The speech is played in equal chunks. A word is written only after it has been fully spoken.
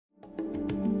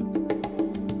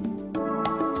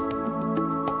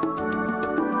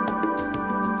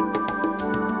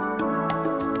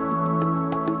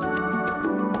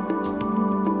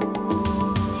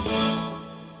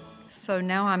So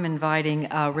now I'm inviting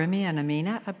Remy and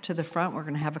Amina up to the front. We're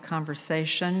going to have a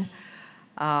conversation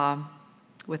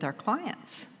with our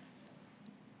clients.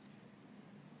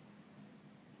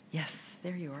 Yes,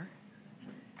 there you are.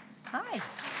 Hi.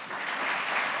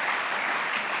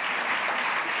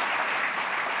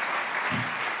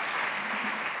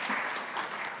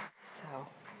 So,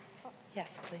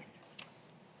 yes, please.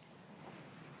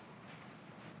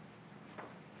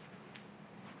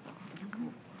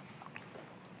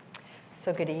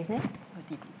 So good evening.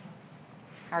 Good evening.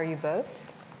 How are you both?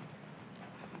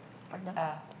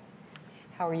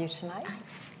 How are you tonight?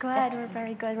 Good, Yes. we're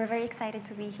very good. We're very excited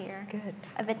to be here. Good.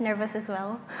 A bit nervous as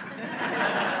well.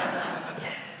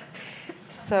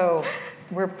 So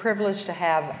we're privileged to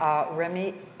have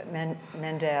Remy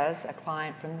Mendez, a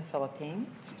client from the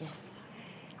Philippines. Yes.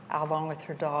 Along with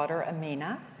her daughter,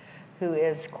 Amina, who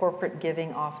is Corporate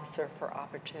Giving Officer for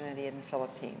Opportunity in the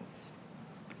Philippines.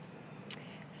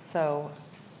 So,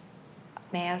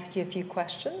 may I ask you a few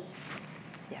questions?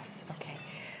 Yes, okay.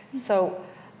 So,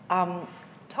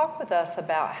 talk with us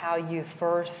about how you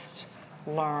first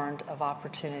learned of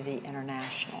Opportunity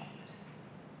International.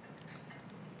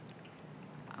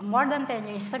 More than 10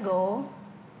 years ago,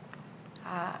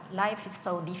 life is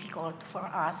so difficult for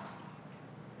us.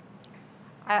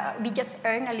 We just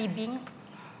earn a living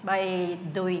by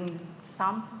doing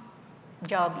some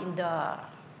job in the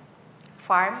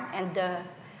farm, and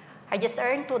I just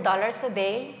earn $2 a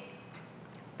day,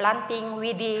 planting,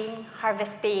 weeding,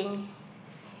 harvesting,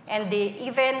 and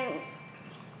even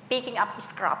picking up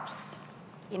scraps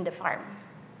in the farm.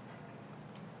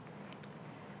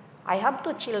 I have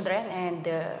 2 children, and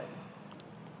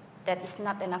that is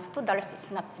not enough. $2 is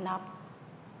not enough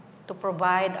to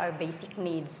provide our basic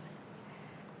needs.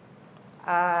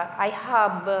 I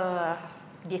have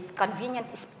this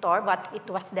convenient store, but it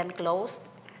was then closed.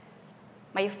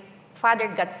 My father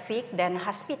got sick, then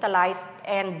hospitalized,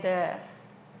 and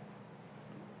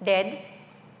dead.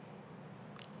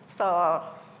 So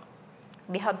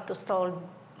we have to sell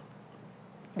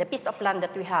the piece of land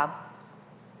that we have.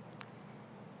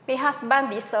 My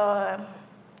husband is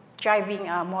driving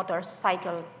a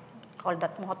motorcycle, called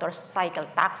that motorcycle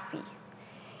taxi.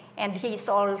 And he's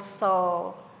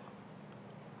also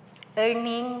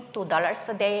earning $2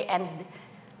 a day, and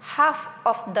half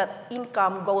of that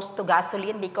income goes to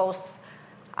gasoline because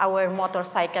our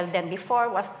motorcycle then before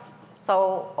was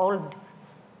so old.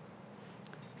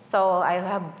 So I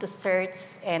have to search,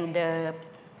 and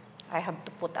I have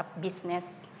to put up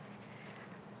business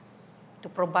to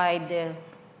provide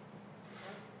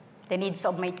the needs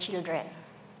of my children.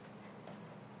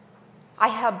 I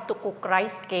have to cook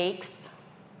rice cakes.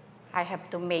 I have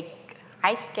to make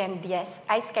ice candies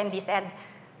and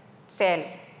sell.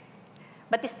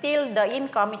 But still, the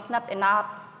income is not enough.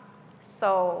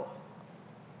 So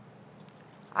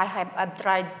I've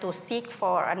tried to seek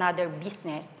for another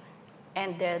business.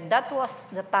 And that was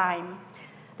the time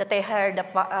that I heard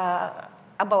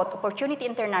about Opportunity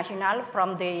International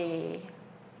from the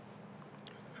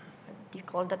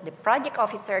the project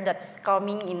officer that's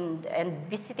coming in and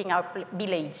visiting our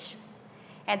village.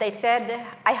 And I said,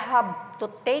 I have to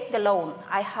take the loan.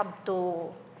 I have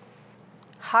to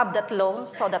have that loan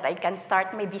so that I can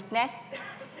start my business.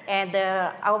 And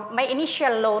my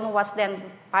initial loan was then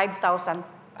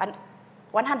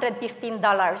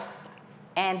 $115.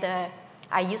 And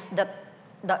I used the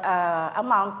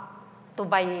amount to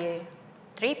buy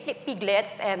 3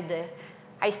 piglets, and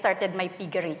I started my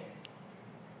piggery.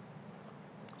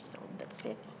 So that's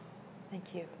it.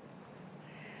 Thank you.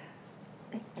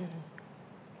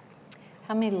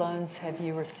 How many loans have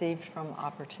you received from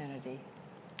Opportunity?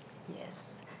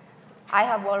 Yes. I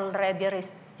have already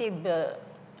received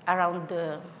around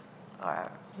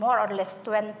more or less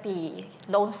 20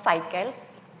 loan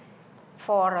cycles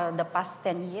for the past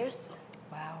 10 years.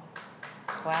 Wow.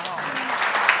 Wow.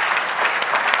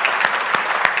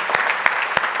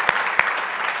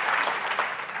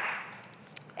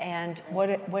 And what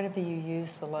have you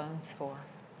used the loans for?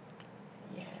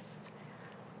 Yes.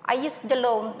 I used the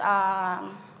loan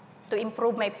to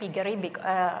improve my piggery.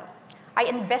 I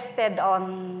invested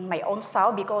on my own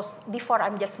sow because before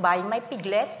I'm just buying my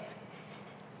piglets.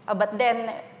 But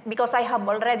then, because I have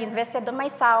already invested on my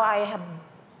sow, I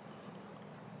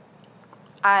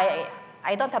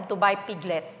don't have to buy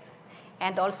piglets.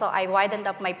 And also, I widened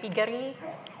up my piggery.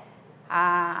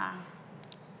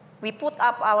 We put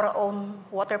up our own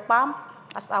water pump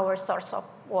as our source of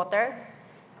water.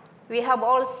 We have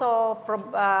also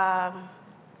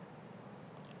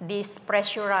this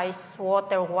pressurized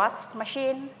water wash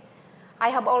machine. I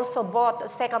have also bought a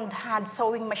second-hand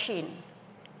sewing machine.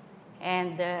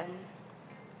 And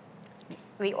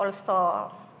we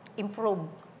also improved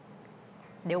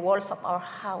the walls of our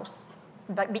house.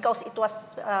 But because it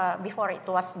was, before it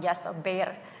was just a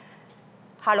bare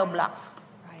hollow blocks.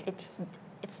 Right. It's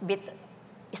a bit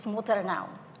smoother now.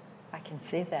 I can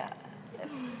see that.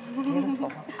 Yes.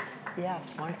 Beautiful.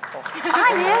 Yes, wonderful.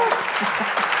 Yes.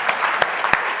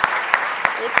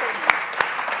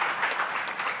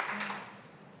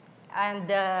 And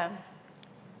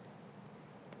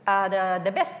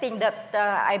the best thing that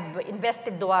I've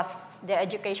invested was the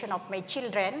education of my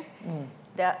children.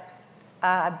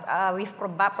 We've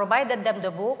provided them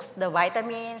the books, the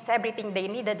vitamins, everything they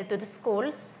needed to the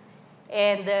school.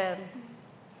 And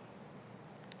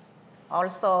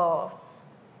also,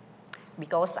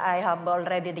 because I have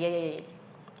already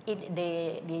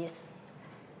this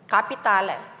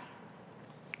capital,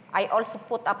 I also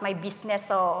put up my business,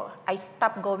 so I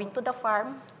stopped going to the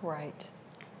farm. Right.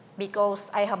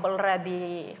 Because I have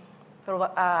already,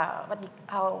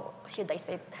 how should I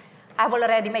say it? I have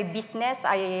already my business.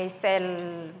 I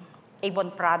sell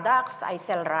Avon products. I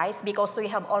sell rice because we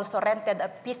have also rented a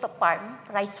piece of farm,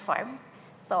 rice farm.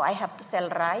 So I have to sell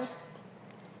rice.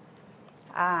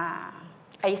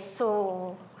 I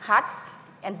sew hats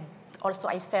and also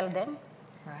I sell them.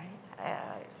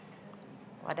 Right.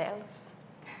 What else?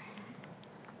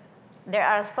 There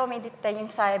are so many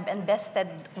things I've invested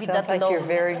with Sounds that like loan. you're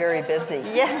very, very busy.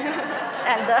 Yes,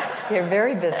 and You're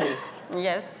very busy.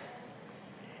 yes.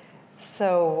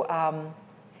 So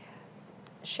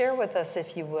share with us,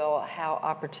 if you will, how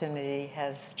opportunity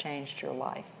has changed your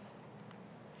life.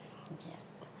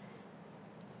 Yes.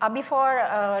 Before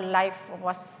life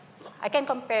was, I can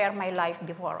compare my life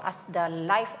before as the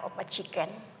life of a chicken.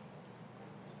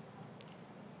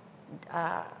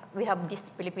 We have this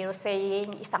Filipino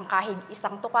saying, isang kahig,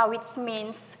 isang tuka, which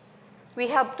means we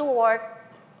have to work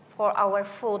for our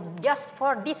food just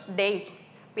for this day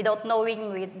without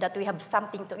knowing that we have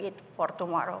something to eat for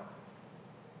tomorrow.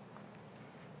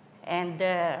 And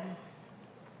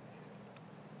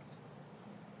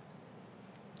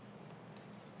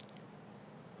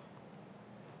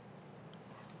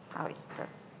how is that?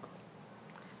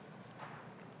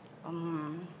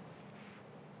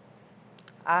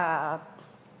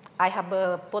 I have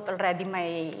put already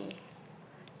my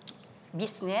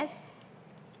business.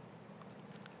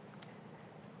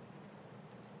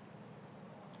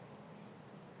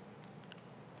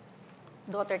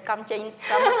 Daughter, come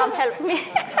help me.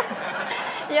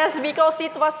 Yes, because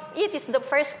it is the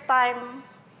first time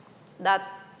that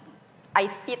I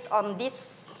sit on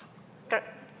this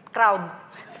crowd.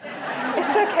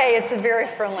 It's okay. It's a very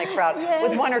friendly crowd, Yes.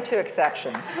 with one or two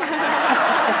exceptions.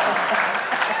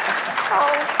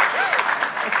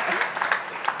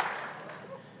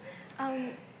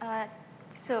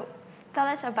 So tell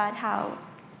us about how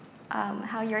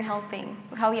you're helping,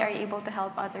 how we are able to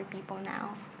help other people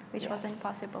now, which Yes. wasn't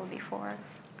possible before.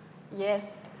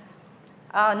 Yes.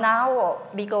 Now,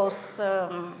 because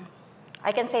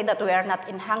I can say that we are not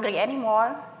in Hungary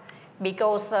anymore,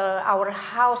 because our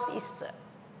house is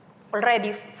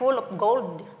already full of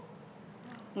gold.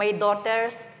 My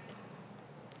daughters,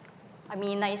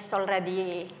 Amina is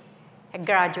already a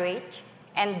graduate,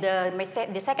 and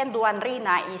the second one,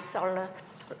 Rina,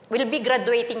 will be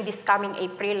graduating this coming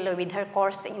April with her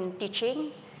course in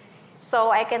teaching.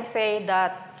 So I can say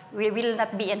that we will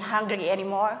not be in Hungary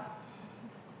anymore.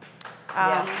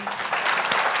 Yes.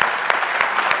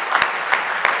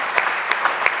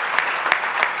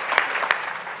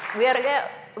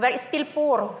 We're still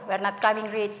poor. We're not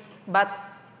coming rich, but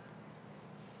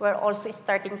we're also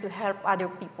starting to help other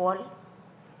people.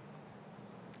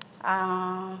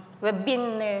 We've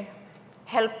been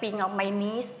helping my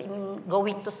niece in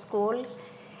going to school,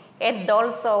 and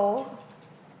also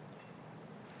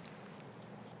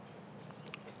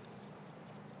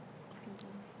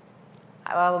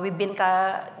we've been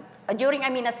during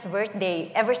Amina's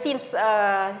birthday. Ever since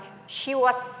she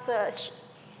was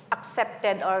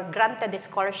accepted or granted the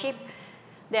scholarship,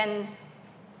 then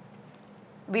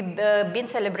we've been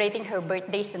celebrating her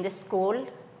birthdays in the school,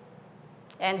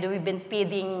 and we've been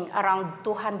feeding around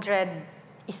 200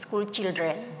 school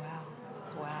children.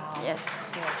 Wow. Wow. Yes.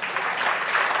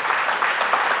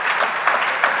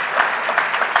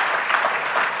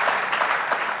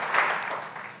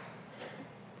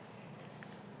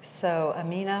 So,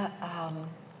 Amina,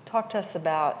 talk to us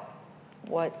about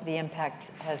what the impact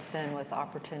has been with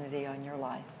opportunity on your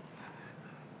life.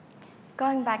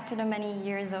 Going back to the many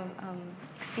years of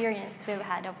experience we've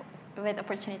had with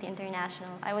Opportunity International,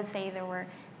 I would say there were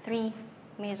 3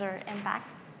 major impacts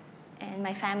in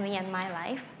my family and my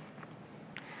life.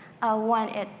 One,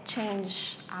 it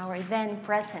changed our then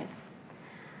present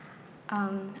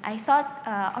I thought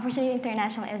Opportunity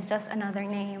International is just another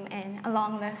name in a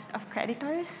long list of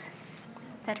creditors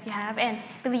that we have, and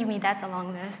believe me, that's a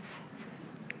long list.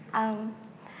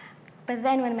 But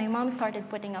then when my mom started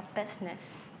putting up business,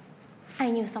 I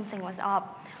knew something was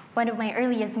up. One of my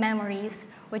earliest memories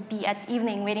would be at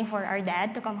evening waiting for our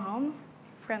dad to come home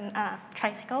from a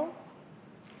tricycle,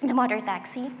 the motor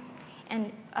taxi,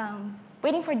 and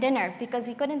waiting for dinner because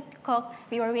we couldn't cook.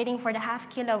 We were waiting for the half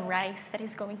kilo of rice that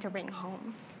he's going to bring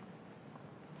home.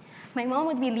 My mom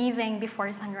would be leaving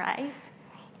before sunrise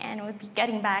and would be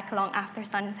getting back long after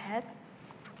sunset,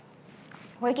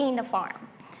 working in the farm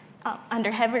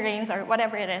under heavy rains or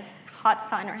whatever it is, hot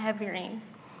sun or heavy rain,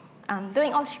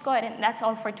 doing all she could, and that's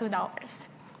all for $2.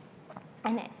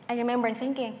 And I remember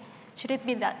thinking, should it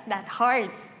be that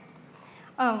hard?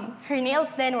 Her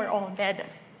nails then were all dead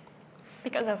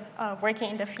because of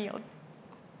working in the field.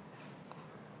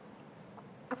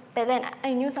 But then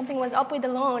I knew something was up with the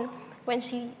loan when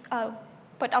she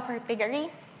put up her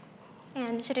piggery,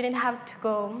 and she didn't have to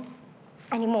go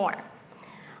anymore.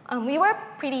 We were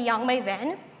pretty young by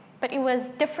then, but it was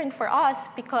different for us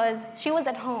because she was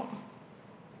at home.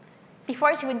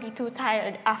 Before, she would be too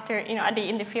tired after a day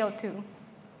in the field to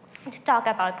talk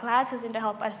about classes and to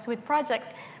help us with projects.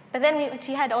 But then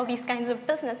she had all these kinds of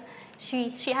business.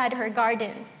 She had her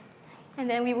garden, and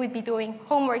then we would be doing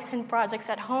homeworks and projects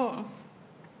at home.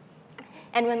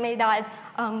 And when my dad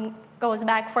goes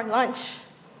back for lunch,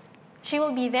 she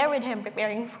will be there with him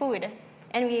preparing food,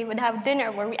 and we would have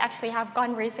dinner where we actually have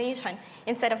conversation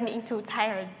instead of being too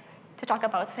tired to talk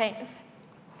about things.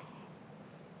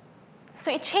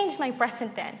 So it changed my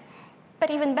present then, but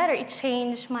even better, it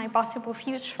changed my possible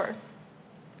future.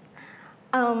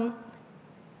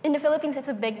 In the Philippines, it's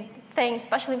a big thing,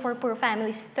 especially for poor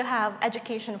families, to have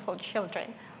education for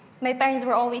children. My parents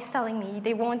were always telling me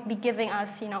they won't be giving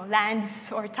us,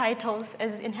 lands or titles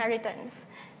as inheritance.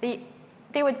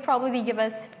 They would probably give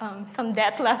us some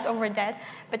debt, leftover debt,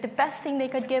 but the best thing they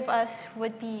could give us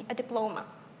would be a diploma.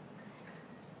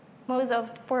 Most of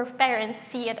poor parents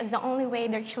see it as the only way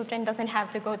their children doesn't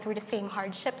have to go through the same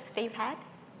hardships they've had.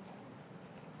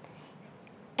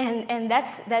 And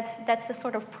that's the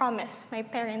sort of promise my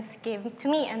parents gave to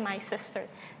me and my sister.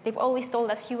 They've always told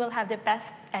us, you will have the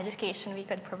best education we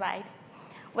could provide.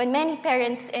 When many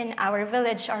parents in our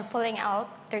village are pulling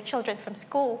out their children from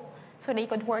school so they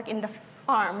could work in the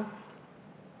farm,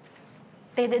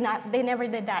 they never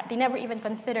did that. They never even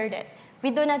considered it. We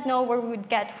do not know where we would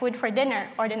get food for dinner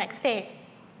or the next day,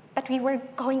 but we were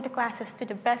going to classes to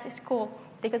the best school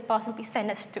they could possibly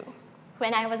send us to.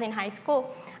 When I was in high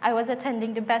school, I was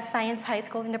attending the best science high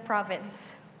school in the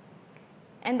province.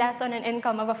 And that's on an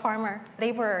income of a farmer,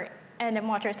 laborer, and a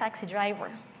motor taxi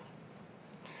driver.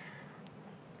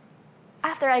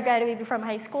 After I graduated from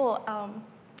high school,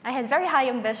 I had very high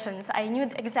ambitions. I knew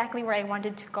exactly where I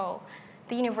wanted to go,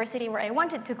 the university where I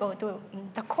wanted to go to,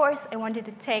 the course I wanted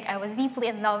to take. I was deeply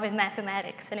in love with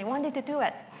mathematics, and I wanted to do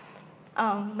it.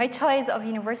 My choice of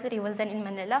university was then in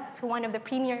Manila, so one of the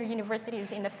premier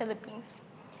universities in the Philippines.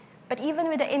 But even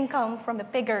with the income from the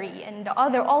piggery and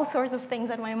all sorts of things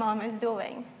that my mom is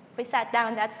doing, we sat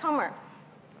down that summer.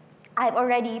 I've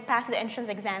already passed the entrance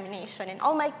examination, and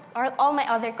all my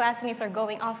other classmates are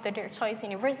going off to their choice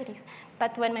universities.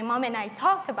 But when my mom and I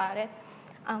talked about it,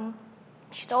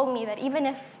 she told me that even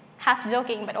if, half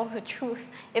joking but also truth,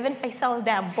 even if I sell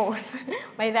them both,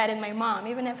 my dad and my mom,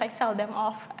 even if I sell them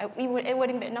off, it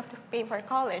wouldn't be enough to pay for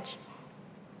college.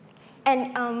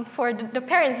 And for the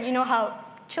parents, you know how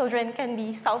children can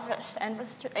be selfish and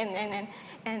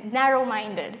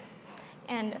narrow-minded.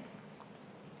 And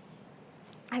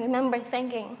I remember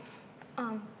thinking,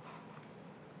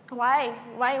 why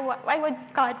would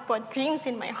God put dreams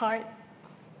in my heart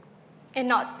and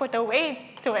not put a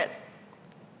way to it?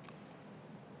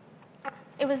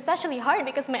 It was especially hard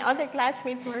because my other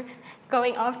classmates were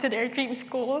going off to their dream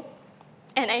school,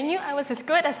 and I knew I was as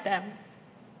good as them.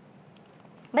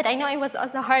 But I know it was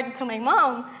also hard to my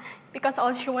mom because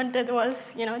all she wanted was,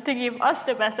 to give us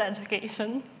the best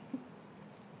education.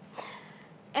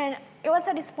 And it was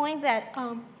at this point that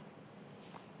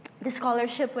the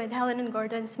scholarship with Helen and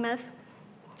Gordon Smith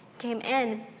came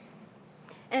in,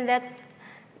 and that's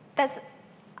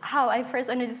how I first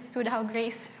understood how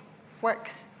grace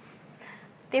works.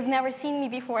 They've never seen me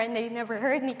before, and they never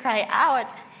heard me cry out,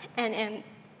 and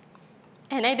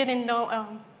I didn't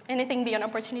know anything beyond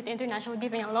Opportunity International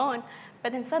giving a loan.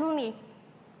 But then suddenly,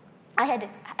 I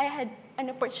had an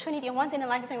opportunity, a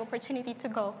once-in-a-lifetime opportunity to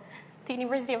go to the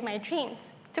university of my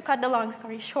dreams. To cut the long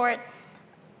story short,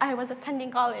 I was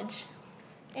attending college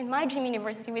in my dream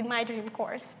university with my dream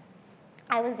course.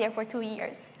 I was there for 2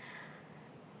 years.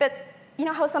 But you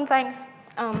know how sometimes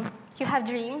you have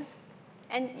dreams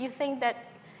and you think that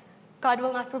God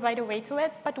will not provide a way to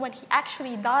it, but when he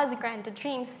actually does grant the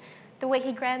dreams, the way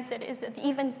he grants it is an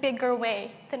even bigger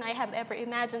way than I have ever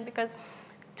imagined, because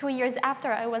 2 years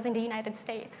after I was in the United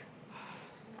States,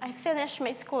 I finished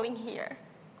my schooling here,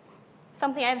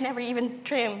 something I've never even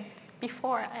dreamed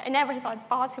before. I never thought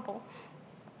possible.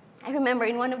 I remember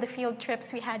in one of the field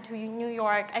trips we had to New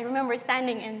York, I remember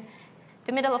standing in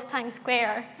the middle of Times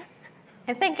Square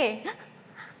and thinking,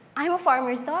 I'm a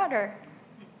farmer's daughter.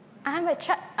 I'm a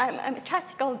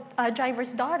tricycle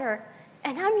driver's daughter,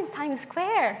 and I'm in Times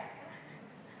Square.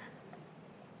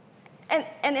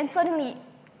 And then suddenly,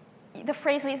 the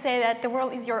phrase they say that the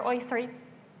world is your oyster,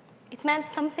 it meant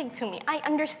something to me. I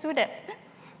understood it.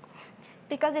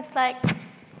 Because it's like,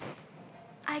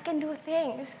 I can do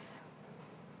things.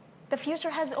 The future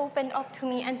has opened up to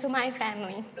me and to my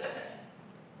family.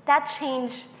 That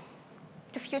changed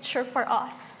the future for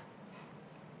us.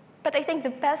 But I think the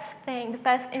best thing, the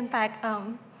best impact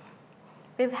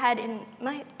we've had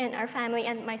in our family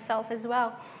and myself as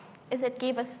well, is it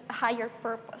gave us a higher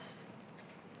purpose.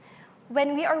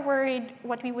 When we are worried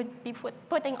what we would be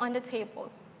putting on the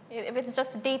table, if it's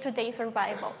just day-to-day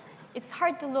survival, it's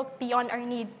hard to look beyond our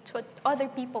need to other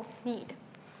people's need.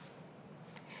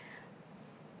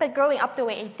 But growing up the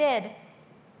way I did,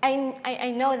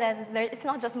 I know that it's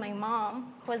not just my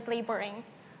mom who was laboring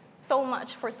so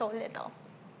much for so little.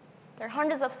 There are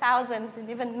hundreds of thousands and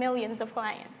even millions of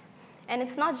clients. And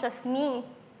it's not just me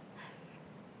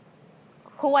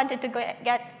who wanted to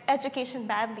get education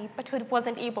badly, but who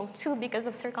wasn't able to because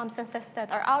of circumstances that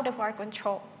are out of our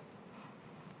control.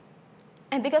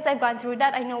 And because I've gone through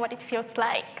that, I know what it feels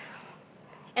like.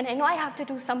 And I know I have to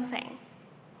do something.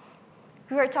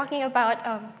 We were talking about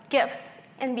gifts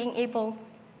and being able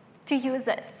to use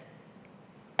it.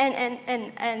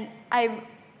 And I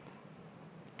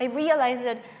realized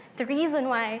that the reason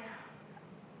why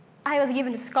I was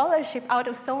given a scholarship out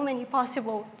of so many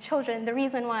possible children, the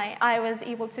reason why I was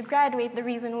able to graduate, the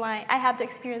reason why I have to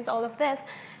experience all of this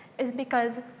is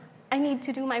because I need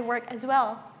to do my work as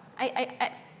well.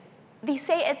 They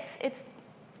say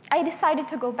I decided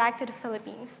to go back to the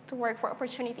Philippines to work for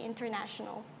Opportunity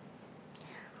International.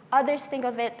 Others think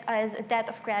of it as a debt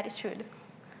of gratitude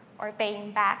or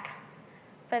paying back.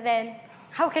 But then,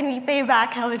 how can we pay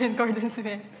back Helen Gordon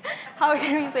Smith? How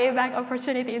can we pay back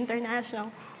Opportunity International?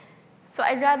 So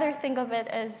I'd rather think of it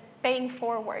as paying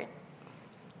forward,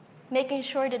 making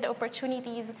sure that the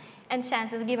opportunities and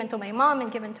chances given to my mom and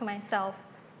given to myself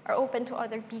are open to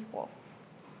other people,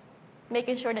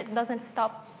 making sure that it doesn't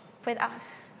stop with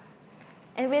us.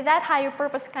 And with that higher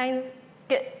purpose,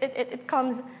 it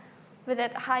comes with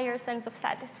that higher sense of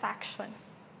satisfaction,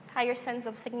 higher sense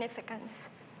of significance.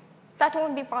 That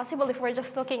won't be possible if we're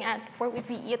just looking at where would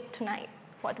we eat tonight,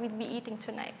 what we'd be eating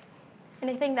tonight. And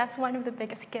I think that's one of the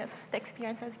biggest gifts the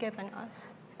experience has given us,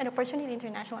 and Opportunity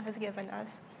International has given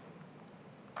us.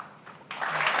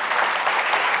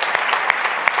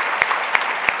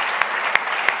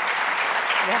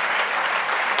 Yeah.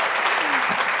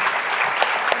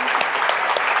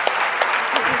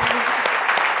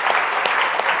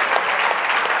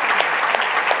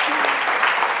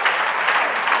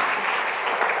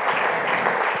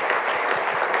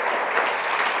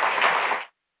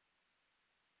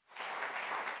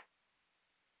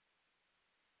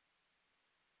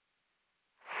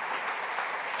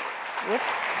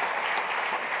 Whoops.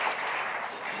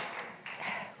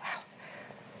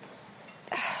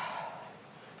 Wow.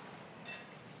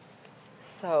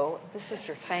 So this is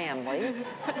your family.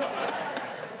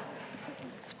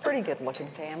 It's a pretty good looking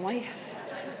family,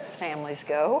 as families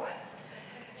go.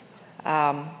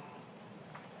 But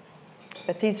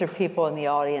these are people in the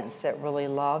audience that really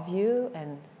love you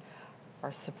and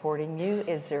are supporting you.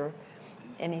 Is there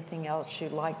anything else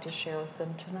you'd like to share with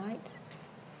them tonight?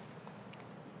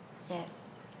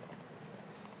 Yes.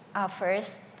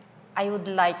 First, I would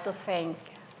like to thank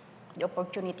the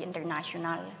Opportunity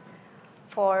International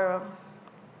for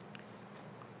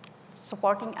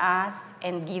supporting us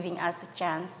and giving us a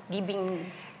chance, giving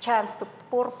chance to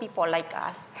poor people like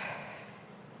us.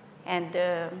 And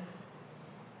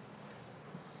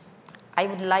I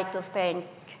would like to thank,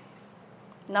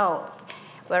 we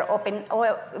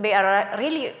are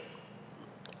really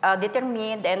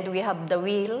determined and we have the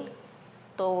will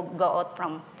to go out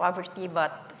from poverty,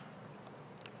 but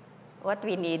what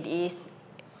we need is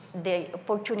the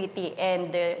opportunity,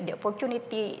 and the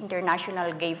Opportunity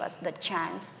International gave us the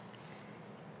chance.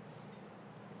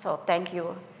 So thank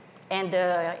you. And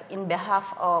in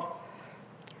behalf of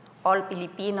all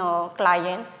Filipino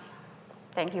clients,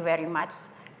 thank you very much.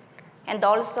 And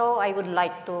also, I would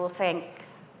like to thank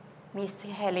Miss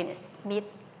Helen Smith,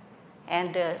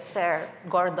 and Sir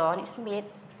Gordon Smith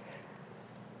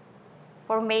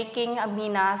for making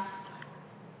Amina's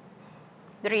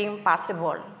dream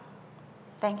possible.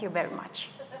 Thank you very much.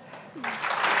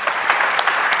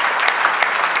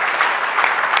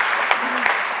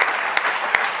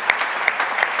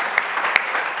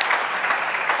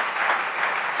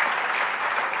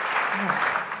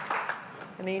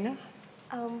 Amina?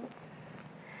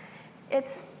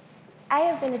 I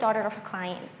have been the daughter of a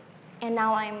client, and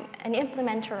now I'm an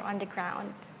implementer on the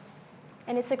ground.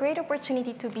 And it's a great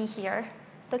opportunity to be here,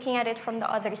 looking at it from the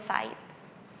other side.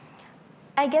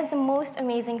 I guess the most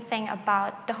amazing thing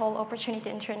about the whole Opportunity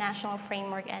International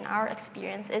framework and our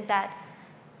experience is that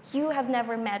you have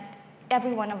never met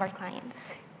every one of our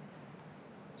clients.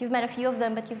 You've met a few of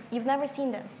them, but you've never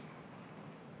seen them.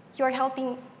 You're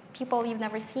helping people you've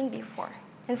never seen before.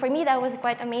 And for me, that was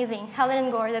quite amazing. Helen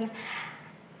and Gordon,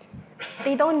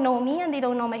 they don't know me and they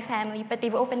don't know my family, but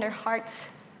they've opened their hearts.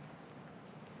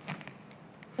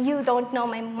 You don't know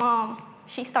my mom.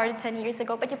 She started 10 years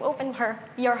ago, but you've opened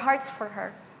your hearts for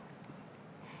her.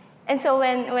 And so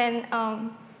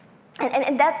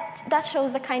that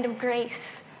shows the kind of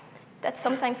grace that's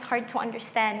sometimes hard to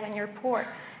understand when you're poor.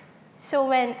 So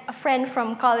when a friend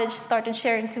from college started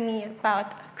sharing to me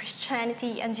about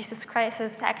Christianity and Jesus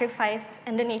Christ's sacrifice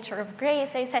and the nature of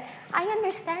grace, I said, I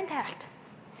understand that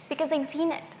because I've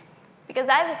seen it, because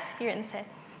I've experienced it.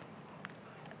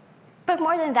 But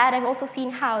more than that, I've also seen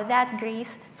how that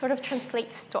grace sort of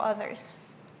translates to others.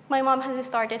 My mom has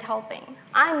started helping.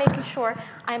 I'm making sure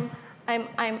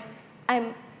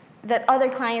that other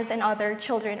clients and other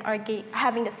children are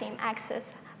having the same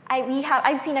access.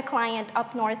 I've seen a client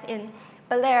up north in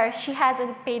Bel Air. She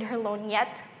hasn't paid her loan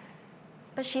yet,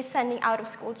 but she's sending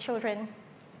out-of-school children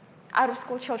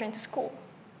to school.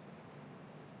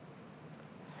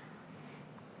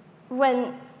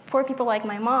 When poor people like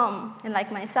my mom and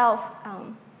like myself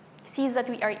sees that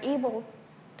we are able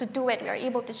to do it, we are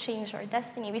able to change our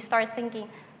destiny, we start thinking,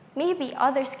 maybe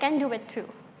others can do it too.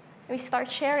 We start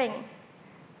sharing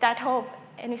that hope,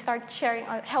 and we start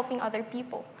helping other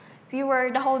people. We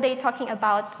were the whole day talking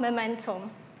about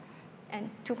momentum and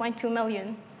 2.2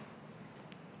 million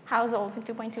households and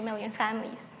 2.2 million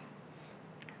families.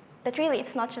 But really,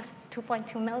 it's not just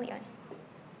 2.2 million.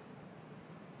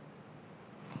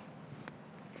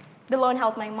 The loan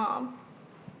helped my mom.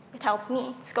 It helped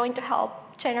me. It's going to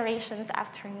help generations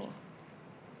after me.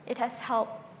 It has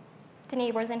helped the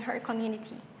neighbors in her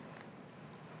community.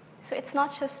 So it's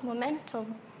not just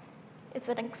momentum. It's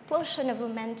an explosion of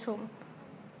momentum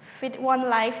with one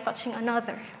life touching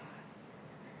another.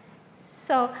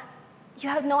 So you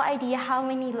have no idea how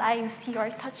many lives you are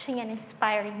touching and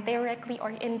inspiring, directly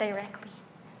or indirectly.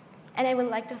 And I would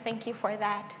like to thank you for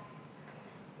that.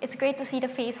 It's great to see the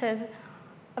faces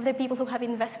of the people who have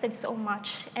invested so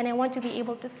much. And I want to be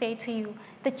able to say to you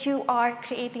that you are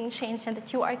creating change and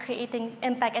that you are creating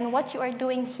impact, and what you are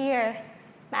doing here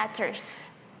matters.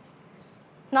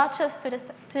 Not just to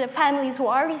the families who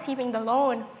are receiving the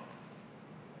loan,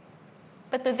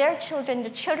 but to their children, the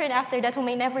children after that who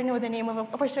may never know the name of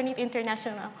Opportunity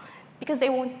International, because they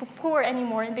won't be poor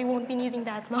anymore and they won't be needing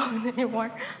that loan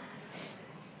anymore.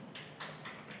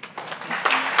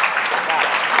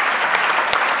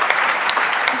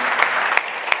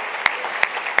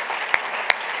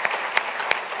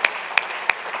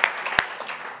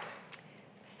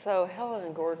 So, Helen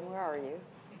and Gordon, where are you?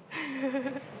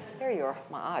 There you are,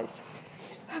 my eyes.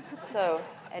 So,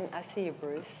 and I see you,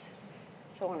 Bruce.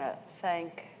 So I want to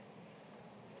thank,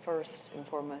 first and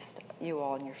foremost, you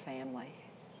all and your family.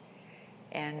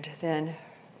 And then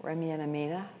Remy and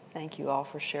Amina, thank you all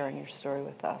for sharing your story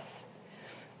with us.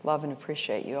 Love and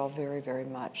appreciate you all very, very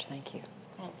much. Thank you.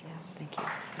 Thank you. Thank you.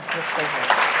 Let's stay here.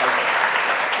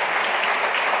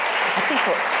 I think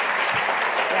we're